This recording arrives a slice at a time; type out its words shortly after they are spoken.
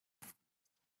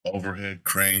Overhead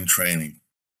crane training.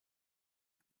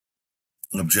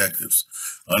 Objectives.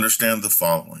 Understand the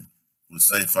following. The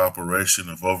safe operation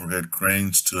of overhead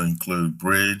cranes to include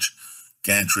bridge,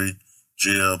 gantry,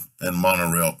 jib, and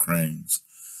monorail cranes.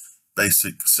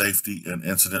 Basic safety and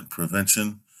incident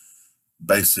prevention,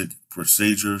 basic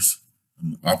procedures,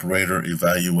 and operator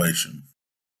evaluation.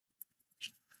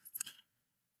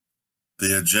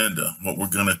 The agenda. What we're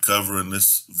going to cover in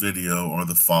this video are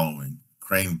the following.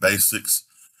 Crane basics,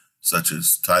 such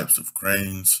as types of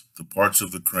cranes, the parts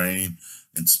of the crane,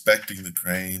 inspecting the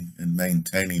crane, and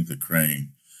maintaining the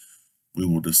crane. We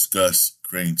will discuss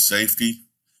crane safety,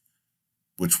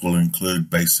 which will include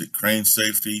basic crane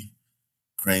safety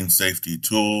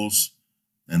tools,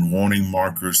 and warning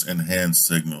markers and hand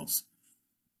signals.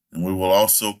 And we will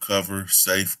also cover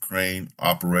safe crane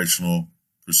operational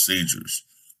procedures,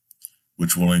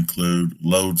 which will include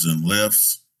loads and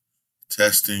lifts,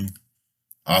 testing,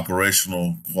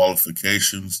 operational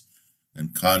qualifications,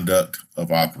 and conduct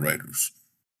of operators.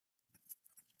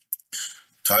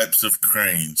 Types of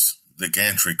cranes. The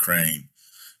gantry crane.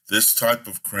 This type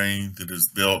of crane that is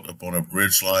built upon a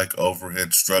bridge-like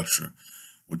overhead structure,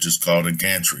 which is called a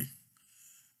gantry.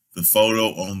 The photo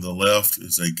on the left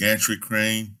is a gantry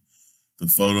crane. The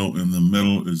photo in the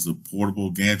middle is the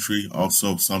portable gantry,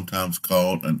 also sometimes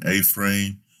called an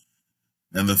A-frame.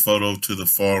 And the photo to the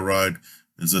far right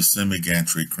is a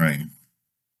semi-gantry crane.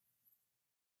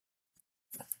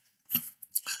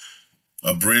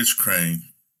 A bridge crane.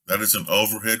 That is an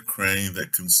overhead crane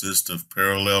that consists of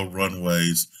parallel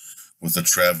runways with a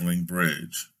traveling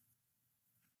bridge.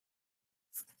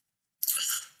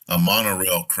 A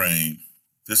monorail crane.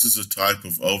 This is a type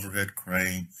of overhead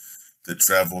crane that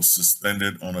travels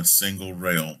suspended on a single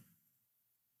rail.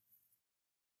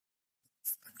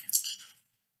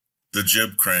 The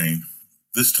jib crane.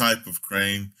 This type of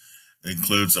crane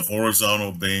includes a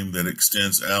horizontal beam that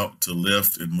extends out to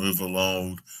lift and move a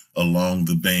load along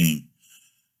the beam.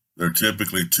 There are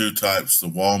typically two types, the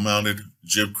wall-mounted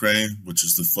jib crane, which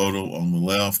is the photo on the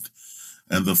left,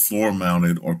 and the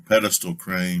floor-mounted or pedestal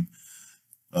crane,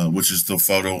 which is the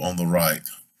photo on the right.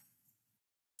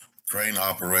 Crane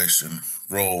operation.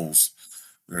 Roles.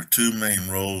 There are two main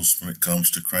roles when it comes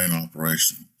to crane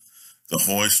operation. The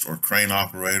hoist or crane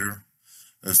operator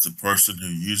is the person who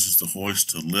uses the hoist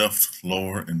to lift,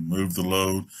 lower, and move the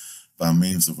load by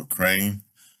means of a crane.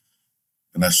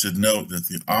 And I should note that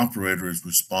the operator is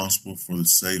responsible for the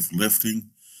safe lifting,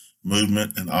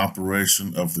 movement, and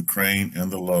operation of the crane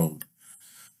and the load.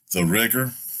 The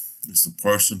rigger is the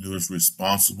person who is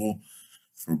responsible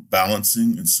for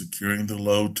balancing and securing the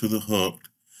load to the hook,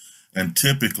 and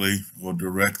typically will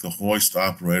direct the hoist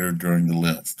operator during the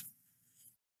lift.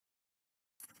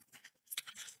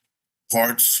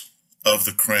 Parts of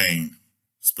the crane,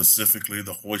 specifically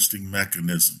the hoisting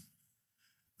mechanism.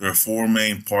 There are four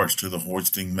main parts to the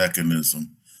hoisting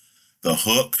mechanism: the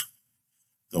hook,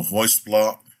 the hoist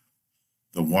block,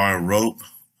 the wire rope,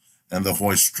 and the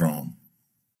hoist drum.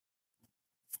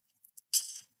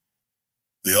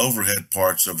 The overhead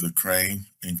parts of the crane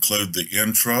include the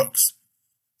end trucks,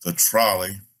 the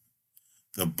trolley,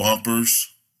 the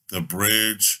bumpers, the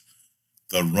bridge,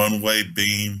 the runway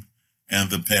beam, and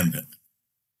the pendant.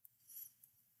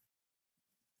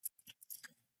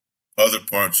 Other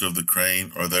parts of the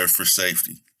crane are there for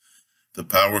safety: the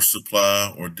power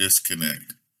supply or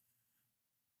disconnect.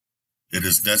 It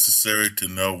is necessary to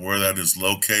know where that is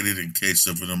located in case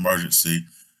of an emergency,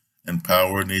 and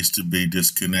power needs to be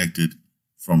disconnected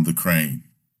from the crane.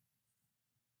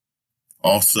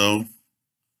 Also,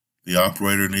 the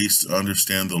operator needs to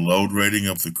understand the load rating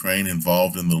of the crane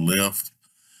involved in the lift,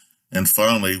 and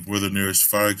finally, where the nearest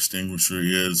fire extinguisher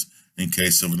is in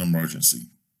case of an emergency.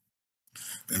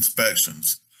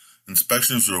 Inspections.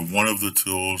 Inspections are one of the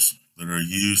tools that are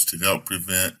used to help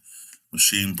prevent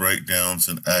machine breakdowns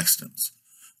and accidents.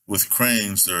 With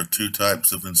cranes, there are two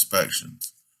types of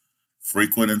inspections: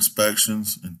 frequent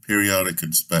inspections and periodic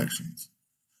inspections.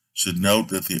 Should note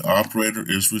that the operator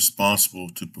is responsible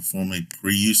to perform a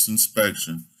pre-use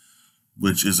inspection,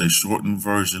 which is a shortened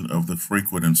version of the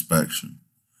frequent inspection.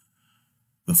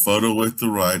 The photo at the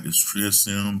right is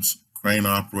TRIASIM's crane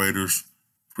operator's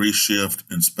pre-shift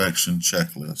inspection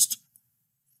checklist.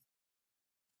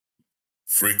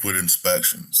 Frequent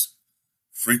inspections.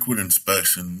 Frequent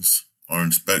inspections are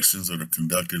inspections that are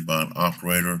conducted by an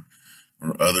operator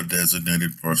or other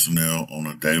designated personnel on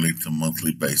a daily to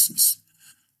monthly basis.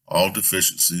 All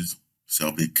deficiencies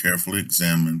shall be carefully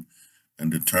examined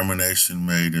and determination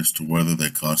made as to whether they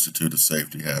constitute a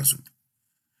safety hazard.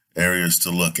 Areas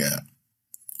to look at: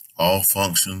 all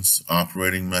functions,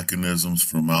 operating mechanisms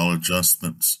for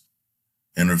maladjustments,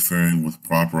 interfering with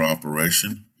proper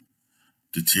operation,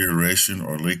 deterioration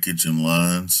or leakage in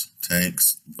lines,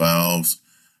 tanks, valves,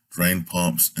 drain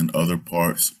pumps, and other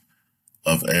parts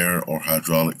of air or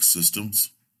hydraulic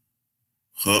systems,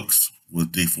 hooks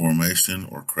with deformation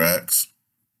or cracks,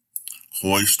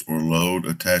 hoist or load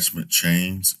attachment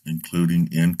chains, including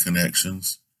end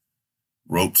connections,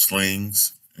 rope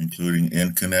slings, including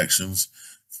end connections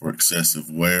for excessive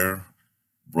wear,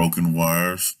 broken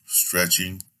wires,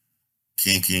 stretching,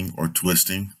 kinking, or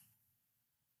twisting,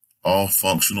 all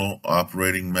functional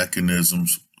operating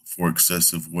mechanisms for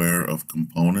excessive wear of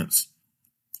components,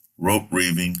 rope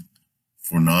reeving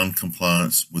for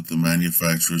non-compliance with the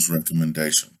manufacturer's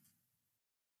recommendation.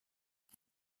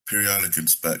 Periodic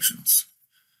inspections.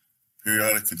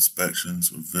 Periodic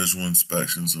inspections or visual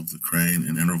inspections of the crane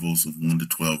in intervals of 1 to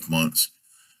 12 months,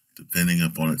 depending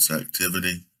upon its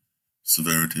activity,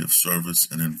 severity of service,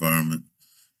 and environment.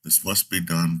 This must be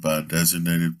done by a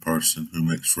designated person who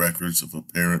makes records of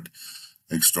apparent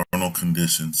external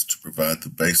conditions to provide the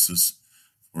basis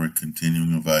for a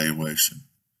continuing evaluation.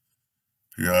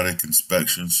 Periodic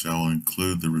inspections shall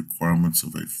include the requirements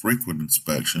of a frequent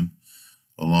inspection,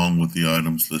 along with the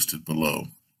items listed below: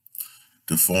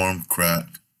 deformed,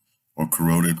 cracked, or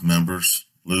corroded members,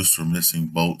 loose or missing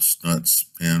bolts, nuts,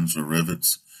 pins, or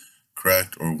rivets,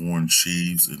 cracked or worn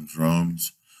sheaves and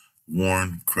drums,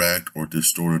 worn, cracked, or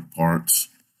distorted parts,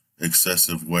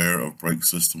 excessive wear of brake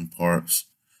system parts,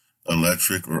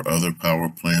 electric or other power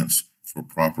plants for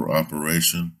proper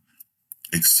operation,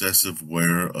 excessive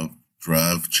wear of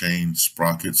drive chain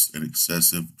sprockets and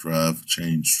excessive drive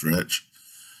chain stretch,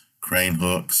 crane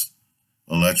hooks,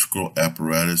 electrical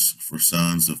apparatus for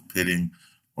signs of pitting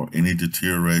or any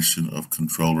deterioration of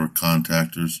controller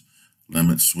contactors,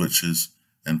 limit switches,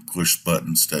 and push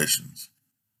button stations.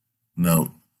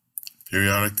 Note: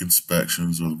 periodic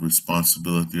inspections are the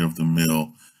responsibility of the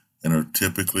mill and are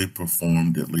typically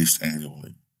performed at least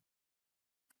annually.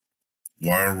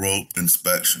 Wire rope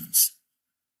inspections.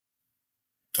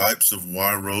 Types of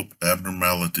wire rope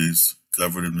abnormalities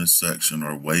covered in this section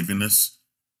are waviness,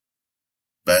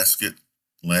 basket,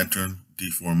 lantern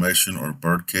deformation or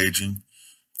bird caging,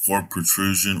 core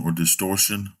protrusion or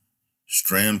distortion,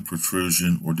 strand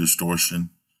protrusion or distortion,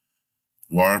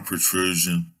 wire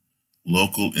protrusion,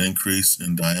 local increase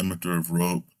in diameter of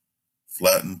rope,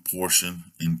 flattened portion,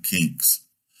 and kinks.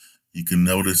 You can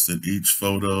notice that each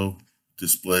photo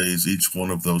displays each one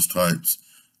of those types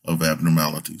of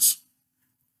abnormalities.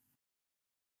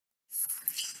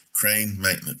 Crane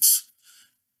maintenance.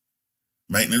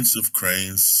 Maintenance of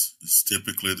cranes is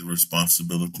typically the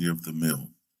responsibility of the mill.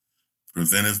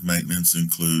 Preventive maintenance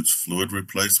includes fluid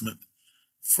replacement,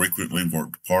 frequently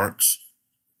worked parts,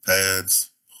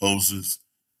 pads, hoses,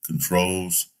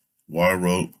 controls, wire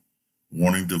rope,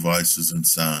 warning devices, and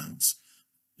signs.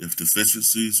 If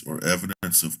deficiencies or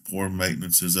evidence of poor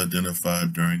maintenance is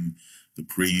identified during the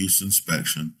pre-use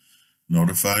inspection,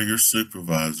 notify your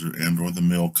supervisor and/or the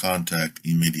mill contact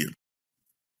immediately.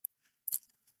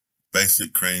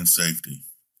 Basic crane safety.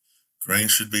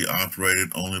 Cranes should be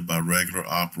operated only by regular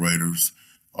operators,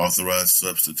 authorized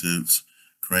substitutes,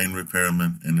 crane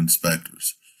repairmen, and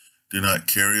inspectors. Do not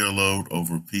carry a load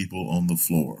over people on the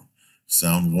floor.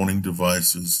 Sound warning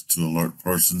devices to alert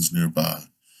persons nearby.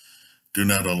 Do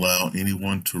not allow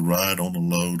anyone to ride on a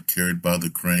load carried by the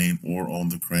crane or on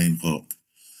the crane hook.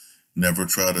 Never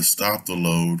try to stop the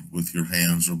load with your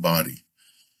hands or body.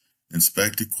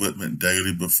 Inspect equipment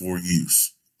daily before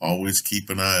use. Always keep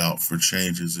an eye out for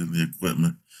changes in the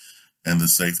equipment and the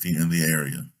safety in the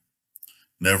area.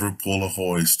 Never pull a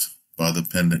hoist by the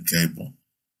pendant cable.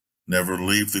 Never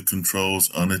leave the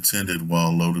controls unattended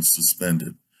while load is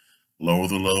suspended. Lower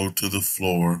the load to the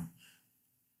floor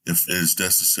if it is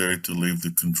necessary to leave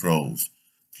the controls.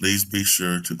 Please be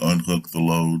sure to unhook the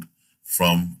load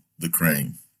from the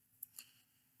crane.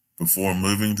 Before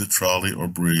moving the trolley or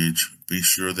bridge, be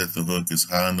sure that the hook is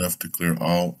high enough to clear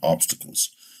all obstacles.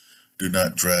 Do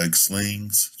not drag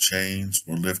slings, chains,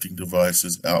 or lifting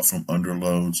devices out from under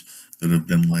loads that have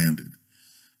been landed.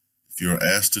 If you are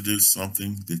asked to do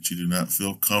something that you do not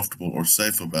feel comfortable or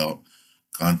safe about,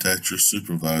 contact your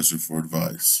supervisor for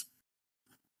advice.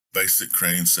 Basic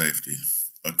crane safety.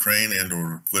 A crane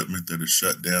and/or equipment that is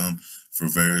shut down for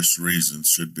various reasons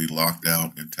should be locked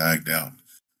out and tagged out.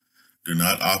 Do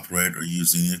not operate or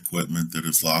use any equipment that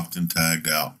is locked and tagged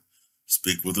out.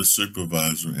 Speak with a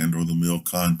supervisor and/or the mill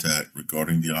contact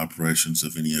regarding the operations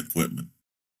of any equipment.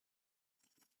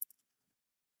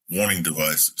 Warning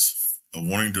devices. A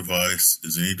warning device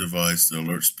is any device that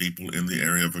alerts people in the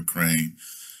area of a crane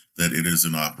that it is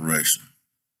in operation.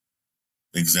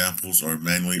 Examples are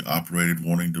manually operated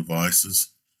warning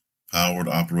devices, powered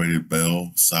operated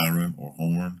bell, siren, or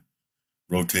horn,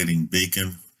 rotating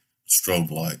beacon,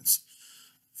 strobe lights.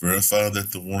 Verify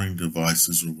that the warning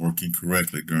devices are working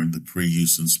correctly during the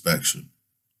pre-use inspection.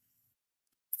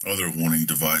 Other warning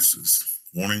devices.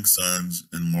 Warning signs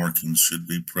and markings should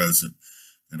be present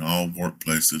in all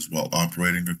workplaces while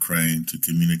operating a crane to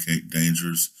communicate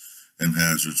dangers and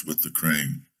hazards with the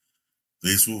crane.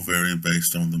 These will vary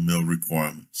based on the mill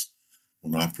requirements.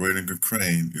 When operating a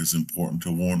crane, it is important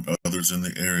to warn others in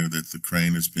the area that the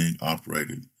crane is being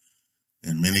operated.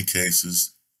 In many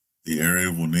cases, the area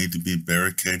will need to be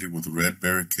barricaded with red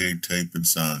barricade tape and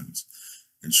signs.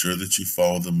 Ensure that you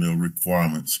follow the mill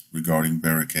requirements regarding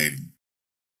barricading.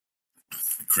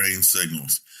 Crane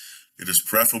signals. It is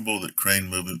preferable that crane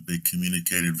movement be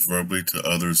communicated verbally to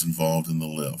others involved in the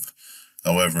lift.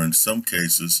 However, in some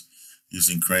cases,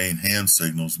 using crane hand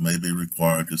signals may be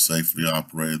required to safely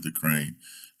operate the crane.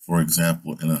 For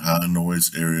example, in a high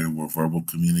noise area where verbal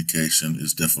communication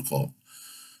is difficult.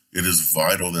 It is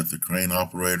vital that the crane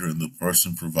operator and the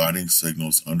person providing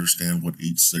signals understand what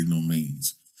each signal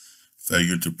means.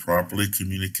 Failure to properly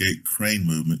communicate crane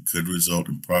movement could result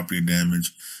in property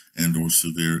damage and/or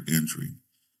severe injury.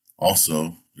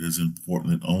 Also, it is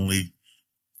important that only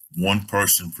one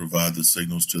person provide the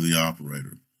signals to the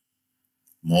operator.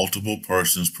 Multiple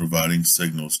persons providing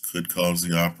signals could cause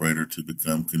the operator to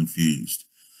become confused.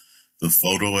 The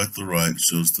photo at the right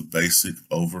shows the basic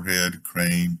overhead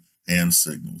crane hand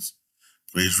signals.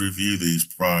 Please review these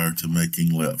prior to making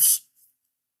lifts.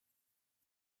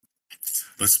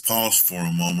 Let's pause for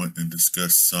a moment and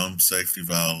discuss some safety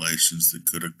violations that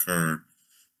could occur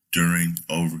during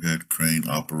overhead crane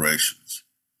operations.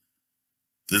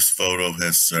 This photo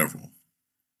has several.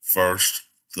 First,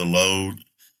 the load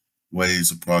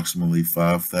weighs approximately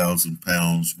 5,000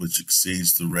 pounds, which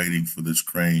exceeds the rating for this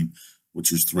crane,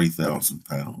 which is 3,000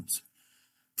 pounds.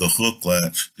 The hook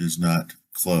latch is not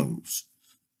closed.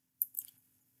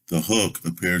 The hook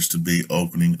appears to be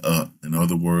opening up. In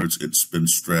other words, it's been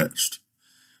stretched.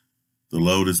 The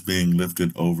load is being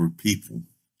lifted over people.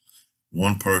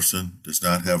 One person does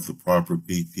not have the proper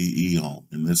PPE on,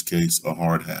 in this case, a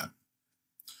hard hat.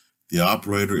 The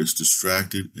operator is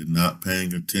distracted and not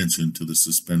paying attention to the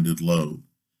suspended load.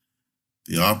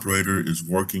 The operator is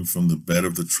working from the bed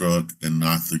of the truck and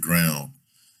not the ground.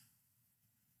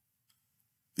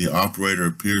 The operator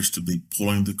appears to be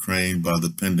pulling the crane by the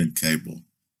pendant cable.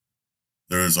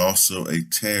 There is also a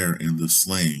tear in the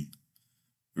sling.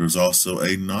 There is also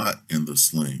a knot in the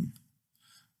sling.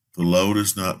 The load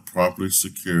is not properly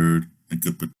secured and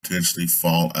could potentially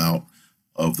fall out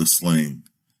of the sling.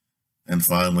 And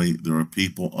finally, there are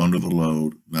people under the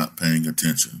load not paying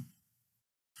attention.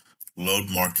 Load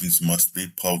markings must be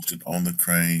posted on the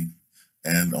crane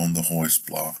and on the hoist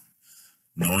block.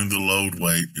 Knowing the load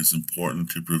weight is important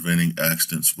to preventing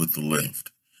accidents with the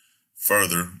lift.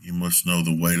 Further, you must know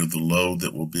the weight of the load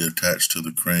that will be attached to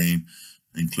the crane,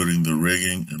 including the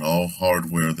rigging and all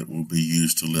hardware that will be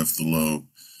used to lift the load.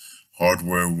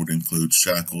 Hardware would include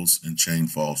shackles and chain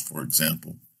falls, for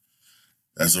example.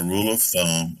 As a rule of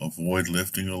thumb, avoid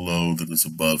lifting a load that is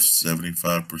above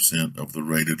 75% of the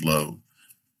rated load.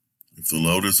 If the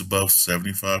load is above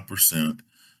 75%,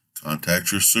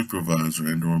 contact your supervisor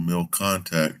and/or mill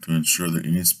contact to ensure that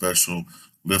any special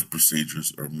lift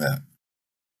procedures are met.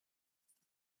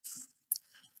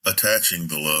 Attaching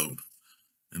the load.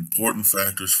 Important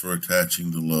factors for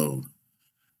attaching the load.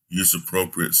 Use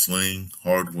appropriate sling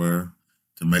hardware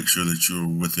to make sure that you are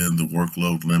within the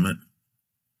workload limit.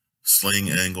 Sling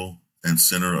angle and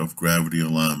center of gravity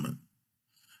alignment.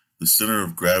 The center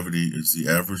of gravity is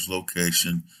the average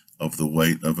location of the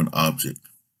weight of an object.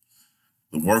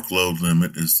 The workload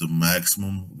limit is the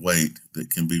maximum weight that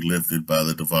can be lifted by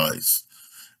the device.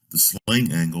 The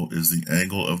sling angle is the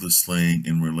angle of the sling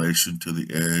in relation to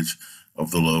the edge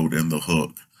of the load and the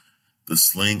hook. The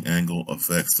sling angle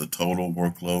affects the total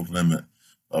workload limit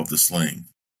of the sling.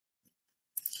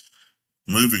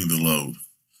 Moving the load.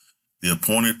 The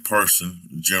appointed person,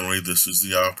 generally this is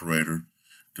the operator,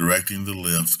 directing the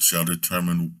lift shall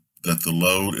determine that the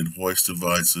load and hoist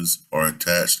devices are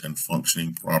attached and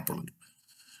functioning properly.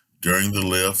 During the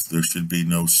lift, there should be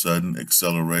no sudden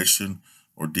acceleration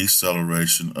or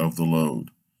deceleration of the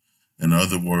load. In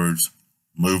other words,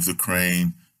 move the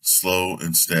crane slow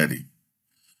and steady.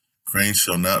 Cranes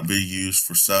shall not be used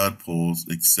for side pulls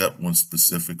except when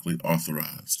specifically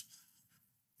authorized.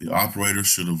 The operator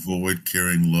should avoid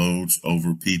carrying loads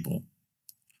over people.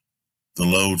 The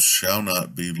load shall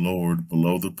not be lowered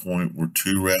below the point where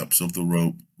 2 wraps of the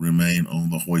rope remain on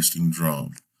the hoisting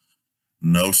drum.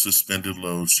 No suspended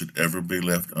load should ever be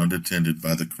left unattended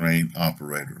by the crane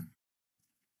operator.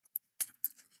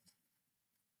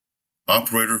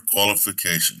 Operator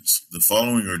qualifications. The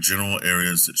following are general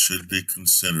areas that should be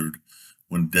considered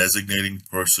when designating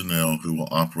personnel who will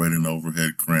operate an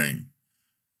overhead crane.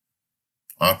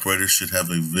 Operators should have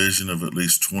a vision of at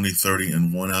least 20/30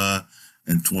 in one eye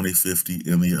and 20/50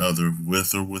 in the other,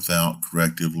 with or without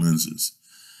corrective lenses.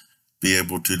 Be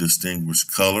able to distinguish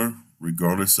color,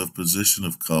 regardless of position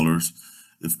of colors,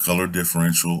 if color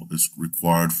differential is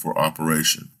required for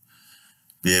operation.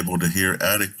 Be able to hear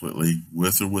adequately,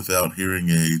 with or without hearing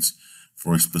aids,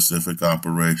 for a specific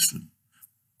operation.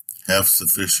 Have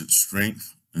sufficient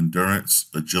strength, endurance,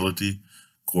 agility,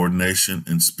 coordination,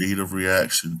 and speed of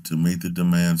reaction to meet the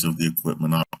demands of the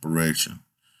equipment operation.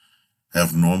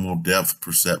 Have normal depth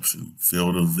perception,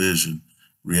 field of vision,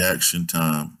 reaction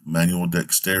time, manual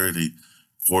dexterity,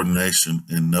 coordination,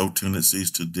 and no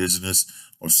tendencies to dizziness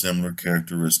or similar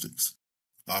characteristics.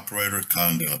 Operator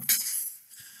conduct.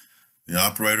 The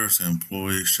operators and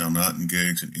employees shall not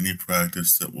engage in any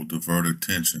practice that will divert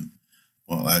attention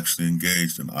while actually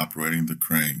engaged in operating the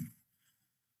crane.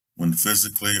 When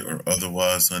physically or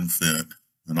otherwise unfit,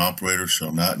 an operator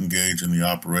shall not engage in the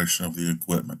operation of the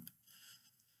equipment.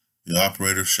 The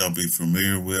operator shall be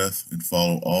familiar with and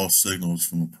follow all signals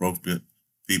from appropriate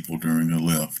people during a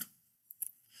lift.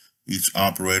 Each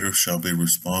operator shall be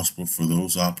responsible for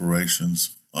those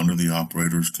operations under the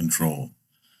operator's control.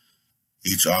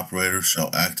 Each operator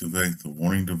shall activate the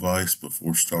warning device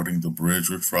before starting the bridge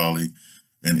or trolley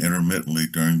and intermittently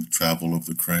during the travel of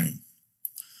the crane.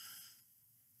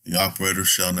 The operator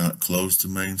shall not close the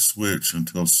main switch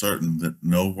until certain that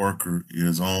no worker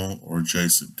is on or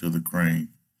adjacent to the crane.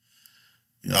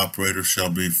 The operator shall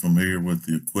be familiar with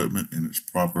the equipment and its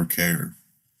proper care.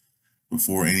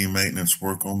 Before any maintenance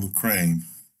work on the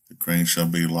crane shall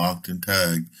be locked and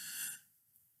tagged,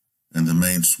 and the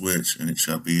main switch, and it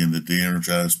shall be in the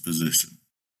de-energized position.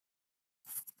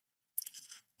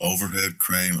 Overhead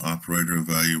crane operator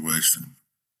evaluation.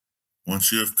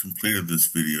 Once you have completed this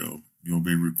video, you'll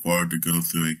be required to go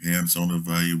through a hands-on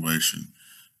evaluation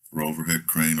for overhead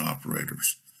crane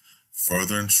operators.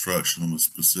 Further instruction on the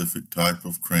specific type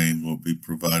of crane will be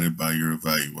provided by your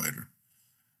evaluator.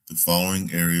 The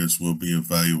following areas will be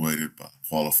evaluated by a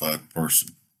qualified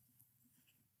person.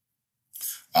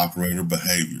 Operator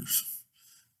behaviors.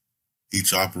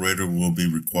 Each operator will be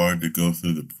required to go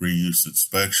through the pre-use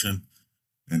inspection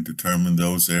and determine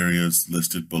those areas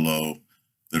listed below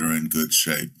that are in good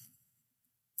shape.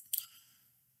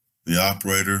 The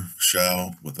operator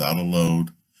shall, without a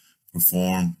load,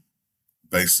 perform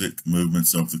basic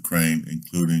movements of the crane,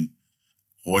 including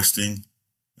hoisting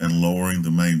and lowering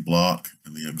the main block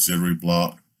and the auxiliary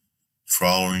block,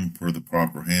 trolleying per the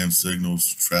proper hand signals,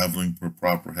 traveling per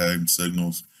proper hand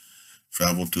signals,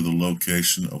 travel to the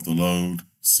location of the load,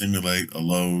 simulate a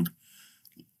load,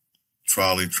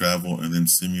 trolley travel, and then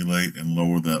simulate and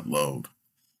lower that load,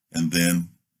 and then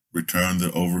return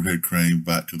the overhead crane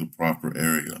back to the proper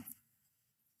area.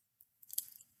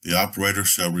 The operator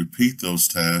shall repeat those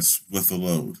tasks with a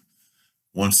load.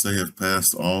 Once they have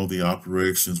passed all the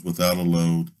operations without a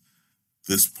load,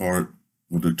 this part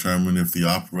will determine if the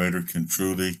operator can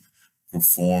truly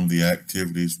perform the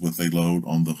activities with a load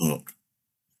on the hook.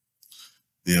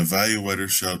 The evaluator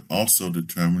shall also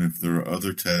determine if there are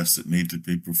other tasks that need to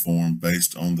be performed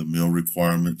based on the mill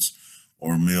requirements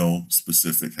or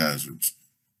mill-specific hazards.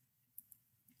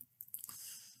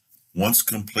 Once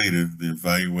completed, the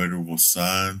evaluator will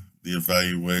sign the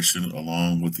evaluation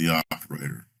along with the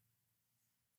operator.